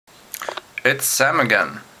It's Sam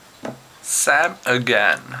again. Sam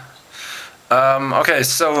again. Okay,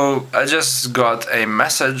 so I just got a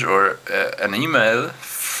message or an email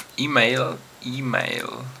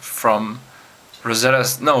from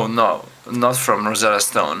Rosetta. No, not from Rosetta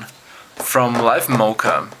Stone. From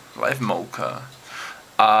Livemocha. Livemocha.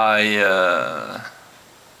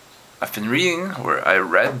 I've been reading, or I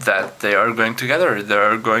read that they are going together. They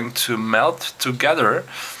are going to melt together,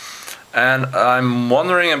 and I'm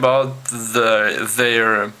wondering about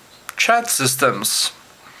their chat systems.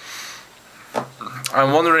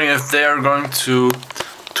 I'm wondering if they are going to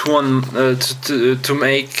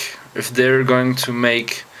make, if they're going to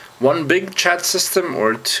make one big chat system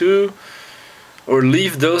or two, or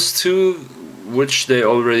leave those two which they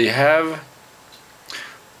already have,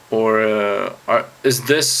 or is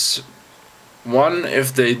this one,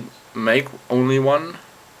 if they make only one,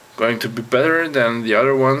 going to be better than the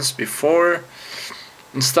other ones before,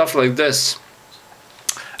 and stuff like this.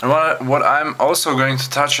 And what I'm also going to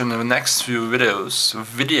touch in the next few videos,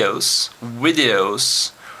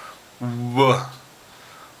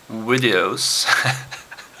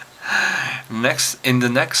 in the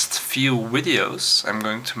next few videos, I'm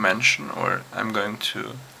going to mention, or I'm going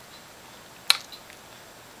to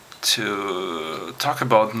talk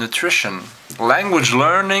about nutrition, language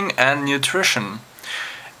learning and nutrition.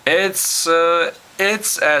 It's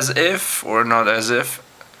as if, or not as if,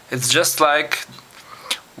 it's just like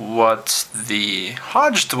what the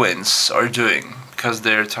Hodge twins are doing, because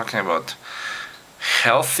they're talking about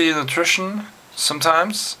healthy nutrition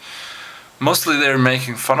sometimes. Mostly they're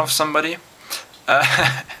making fun of somebody.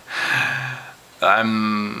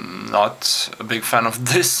 I'm not a big fan of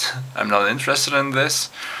this. I'm not interested in this.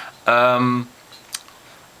 But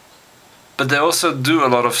they also do a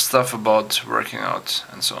lot of stuff about working out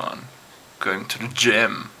and so on. Going to the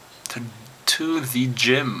gym. To the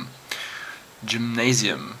gym.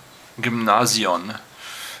 Gymnasium.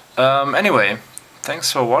 Anyway,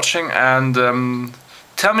 thanks for watching, and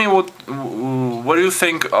tell me what do you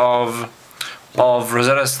think of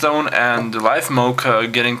Rosetta Stone and Livemocha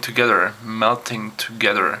getting together, melting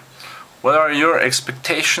together? What are your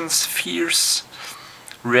expectations, fears,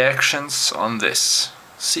 reactions on this?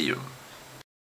 See you.